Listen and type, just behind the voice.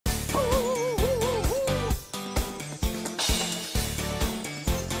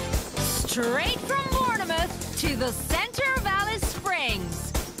Straight from Bournemouth to the center of Alice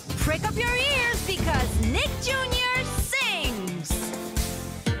Springs. Prick up your ears because Nick Jr. sings.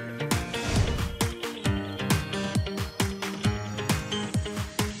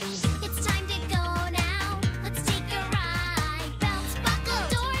 It's time to go now. Let's take a ride. Belts buckled,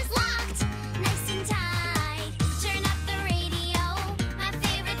 doors locked, nice and tight. Turn up the radio. My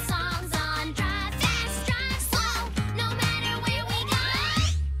favorite songs on. Drive fast, drive slow. No matter where we go,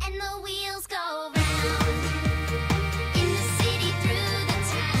 and the wheels go round. In the city, through the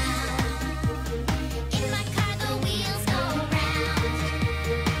town. In my car, the wheels go round.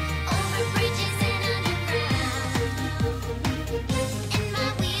 Over bridges and underground. And my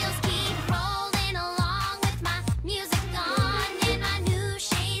wheels keep rolling along with my music on and my new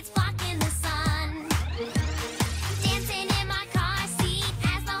shades blocking the sun. Dancing in my car seat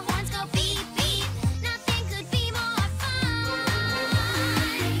as the horns go beep beep. Nothing could be more fun.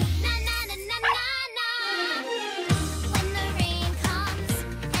 Na na na na na na. When the rain comes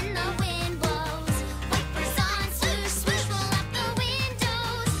and the wind blows, wipers on, swoosh swoosh, roll up the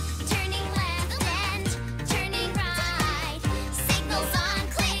windows. Turning left and turning right. Signals on,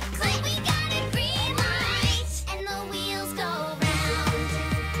 click click. We got a green light, and the wheels go round.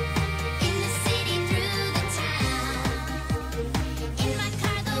 In the city, through the town. In my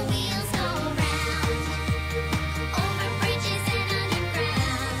car, the wheels go round. Over bridges and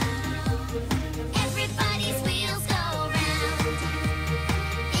underground. Everybody's wheels go round.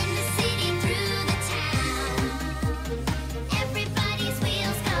 In the city, through the town. Everybody's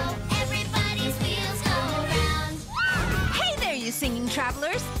wheels go round. Hey there, you singing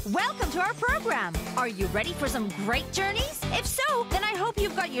travelers. Welcome to our program. Are you ready for some great journeys? If so, then I hope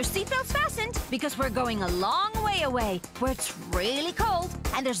you've got your seatbelts fastened because we're going a long way away where it's really cold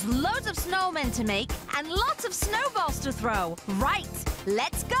and there's loads of snowmen to make and lots of snowballs to throw. Right,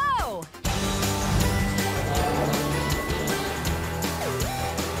 let's go!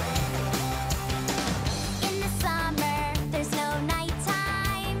 In the summer, there's no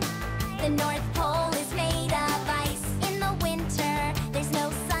nighttime. The North Pole is made of ice. In the winter, there's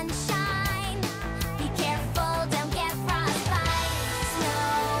no sunshine. Be careful, don't get frostbite.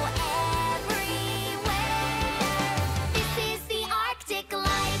 Snow everywhere. This is the Arctic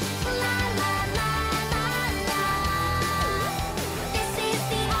life. La la la la la. This is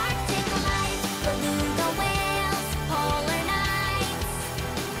the Arctic life. Beluga whales, polar nights.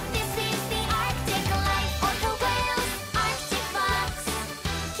 This is the Arctic life. Orca whales, Arctic fox,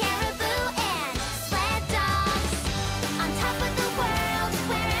 caribou and sled dogs. On top of the world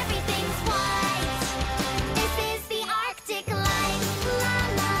where everything's white. This is the Arctic life. La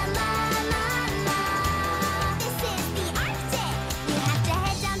la la la la. This is the Arctic. You have to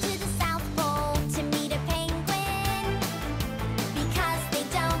head down to the South Pole to meet a penguin. Because they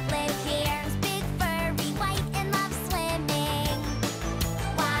don't live here. Big, furry, white, and love swimming.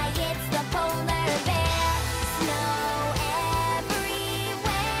 Why, it's the polar bear. Snow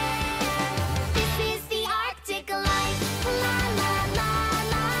everywhere. This is the Arctic life. La la la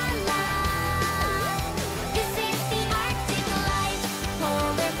la la. This is the Arctic life.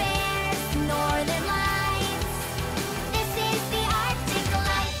 Polar bears, northern lights. This is the Arctic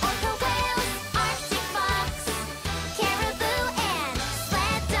life. Orca whales, Arctic fox, caribou and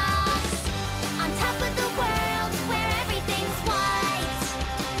sled dogs. On top of the world where everything's white.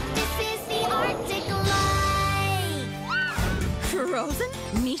 This is the Arctic life. Frozen?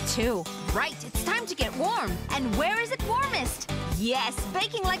 Me too. Right, it's time to get warm. And where is it warmest? Yes,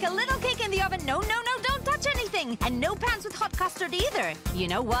 baking like a little cake in the oven. No, don't touch anything. And no pans with hot custard either. You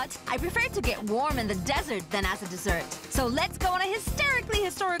know what? I prefer to get warm in the desert than as a dessert. So let's go on a hysterically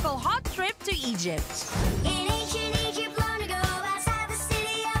historical hot trip to Egypt. In ancient Egypt, long ago, outside the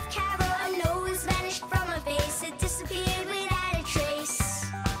city of Cairo, a nose vanished from a face. It disappeared without a trace,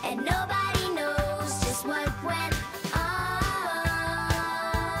 and nobody knows just what went on.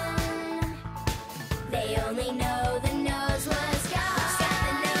 They only know the nose was gone. Who's got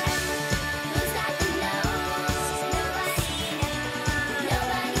the nose? Who's got the nose? Nobody knows.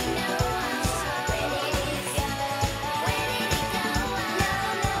 Nobody knows. Where did it go? Where did it go? No,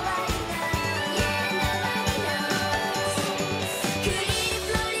 nobody knows. Yeah, nobody knows.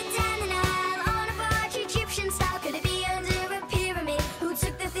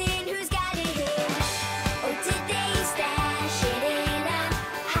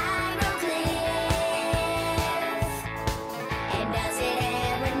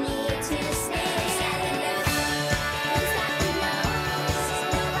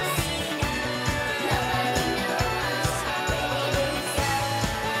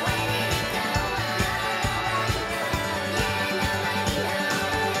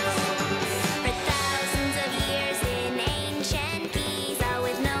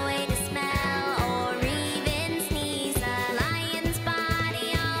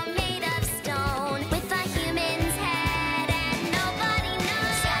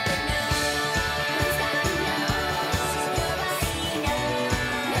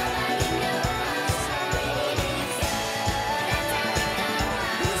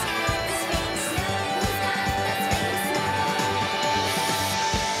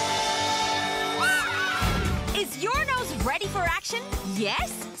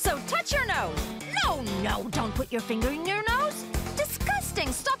 put your finger in your nose?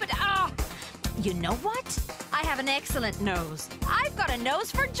 Disgusting! Stop it! Ah! You know what? I have an excellent nose. I've got a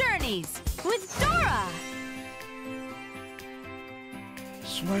nose for journeys with Dora.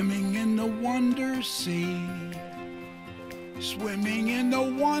 Swimming in the Wonder Sea. Swimming in the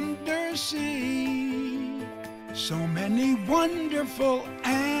Wonder Sea. So many wonderful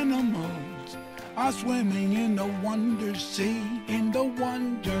animals are swimming in the Wonder Sea. In the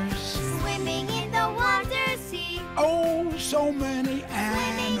Wonder Sea. Swimming in the Wonder Sea. Oh, so many animals.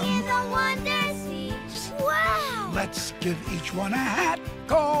 Swimming in the Wonder Sea. Wow! Let's give each one a hat.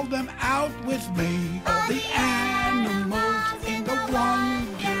 Call them out with me. All the animals in the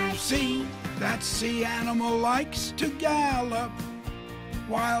Wonder Sea. That sea animal likes to gallop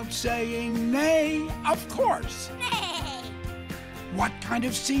while saying neigh, of course. Nay! What kind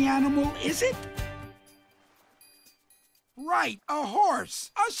of sea animal is it? Right, a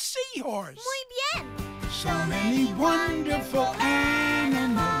horse, a seahorse. Muy bien! So many wonderful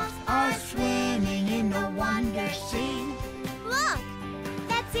animals are swimming in the Wonder Sea. Look!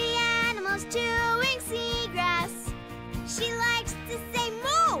 That sea animal's chewing seagrass. She likes to say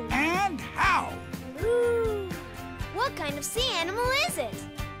moo! And how? Moo! What kind of sea animal is it?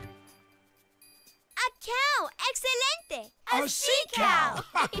 A cow! Excelente! A sea cow.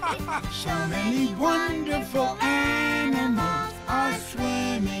 So many wonderful animals are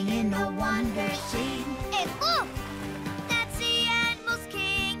swimming in the Wonder Sea. And look! That sea animal's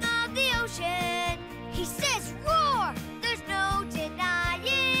king of the ocean. He says roar! There's no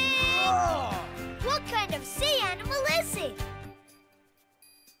denying! Roar! What kind of sea animal is it?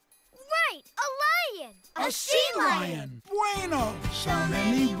 Right! A lion! A sea lion. Bueno. So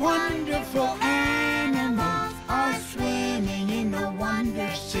many wonderful animals are swimming in the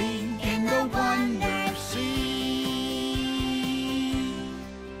Wonder Sea. In the Wonder Sea.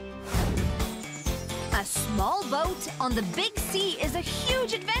 A small boat on the big sea is a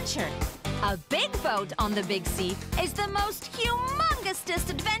huge adventure. A big boat on the big sea is the most humongous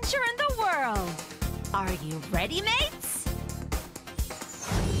adventure in the world. Are you ready, mates?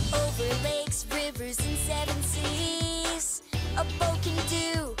 Over lakes, rivers, and 7 seas, a boat can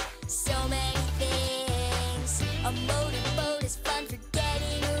do so many things. A motorboat is fun for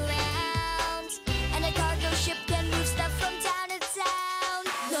getting around, and a cargo ship can move stuff from town to town.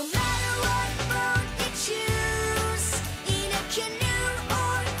 No matter what boat you choose, in a canoe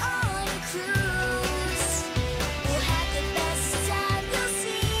or on a cruise, we'll have the best time you'll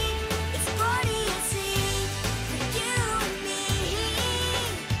see. It's party at sea for you and me.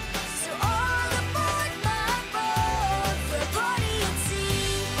 So all aboard my boat for a party at sea.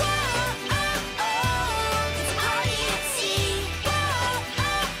 Whoa, oh, oh, it's a party at sea. Whoa,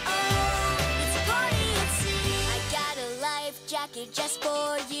 oh, oh, it's a party at sea. I got a life jacket just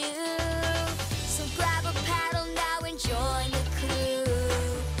for you. So grab a paddle now and join the crew.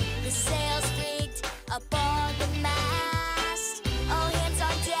 The sails rigged up on the mast. All hands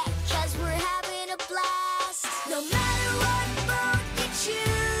on deck 'cause we're having a blast. No matter what boat you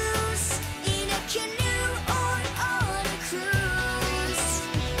choose, in a canoe or on a cruise,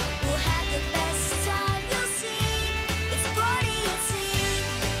 we'll have the best time you'll see. It's party at sea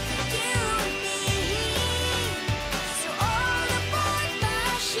for you and me. So all aboard my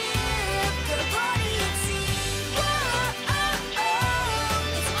ship, go party at sea. Whoa, oh,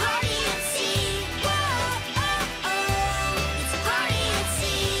 oh, it's party at sea. Whoa, oh, oh, it's party at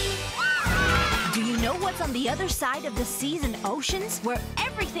sea. Do you know what's on the other side of the seas and oceans, where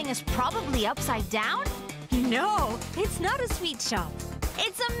everything is probably upside down? No, it's not a sweet shop.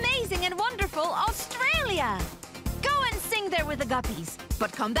 It's amazing and wonderful Australia. Go and sing there with the Guppies.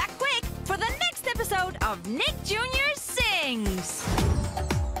 But come back quick for the next episode of Nick Jr. Sings.